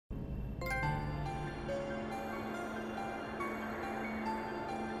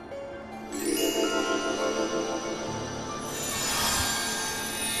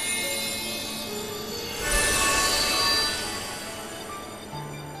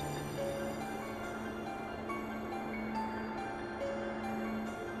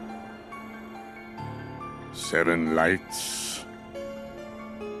7 lights,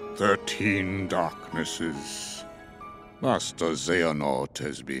 13 darknesses. Master Xehanort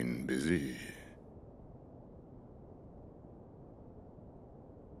has been busy.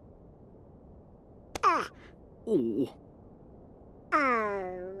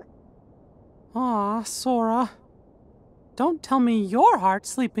 Aw, Sora. Don't tell me your heart's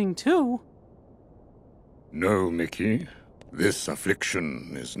sleeping too. No, Mickey. This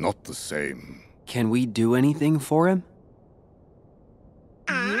affliction is not the same. Can we do anything for him?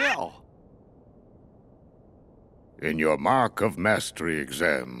 Yeah. In your Mark of Mastery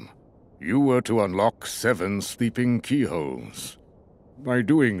exam, you were to unlock 7 sleeping keyholes. By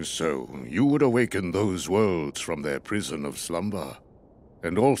doing so, you would awaken those worlds from their prison of slumber,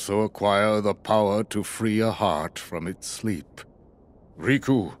 and also acquire the power to free a heart from its sleep.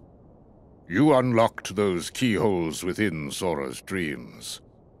 Riku, you unlocked those keyholes within Sora's dreams.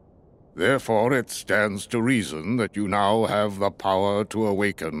 Therefore, it stands to reason that you now have the power to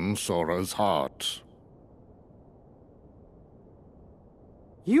awaken Sora's heart.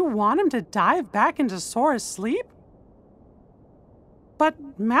 You want him to dive back into Sora's sleep?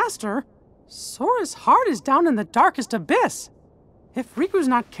 But, Master, Sora's heart is down in the darkest abyss. If Riku's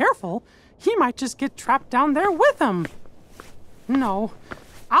not careful, he might just get trapped down there with him. No,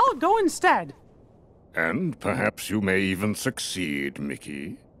 I'll go instead. And perhaps you may even succeed,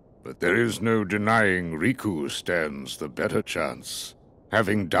 Mickey. But there is no denying Riku stands the better chance,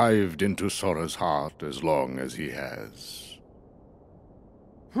 having dived into Sora's heart as long as he has.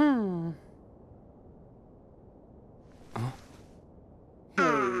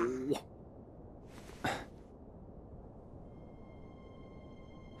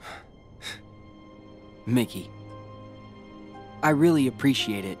 Mickey, I really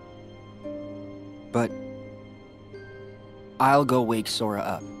appreciate it, but I'll go wake Sora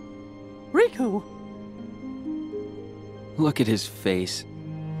up. Riku! Look at his face,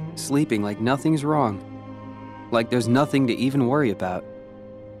 sleeping like nothing's wrong, like there's nothing to even worry about.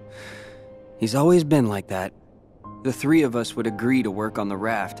 He's always been like that. The 3 of us would agree to work on the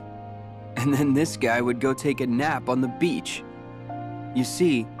raft, and then this guy would go take a nap on the beach. You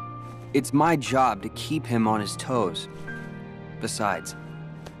see, it's my job to keep him on his toes. Besides,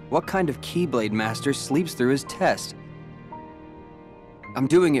 what kind of Keyblade master sleeps through his test? I'm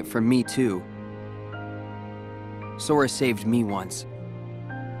doing it for me too. Sora saved me once.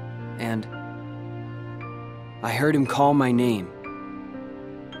 And I heard him call my name.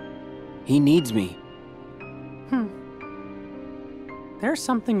 He needs me. There's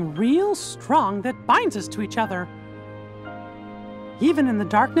something real strong that binds us to each other. Even in the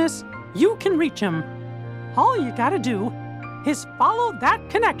darkness, you can reach him. All you gotta do is follow that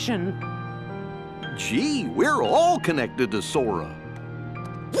connection. Gee, we're all connected to Sora.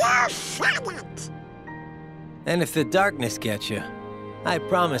 And if the darkness gets you, I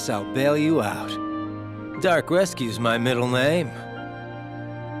promise I'll bail you out. Dark Rescue's my middle name.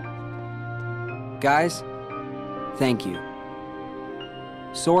 Guys, thank you.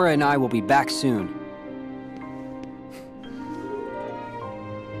 Sora and I will be back soon.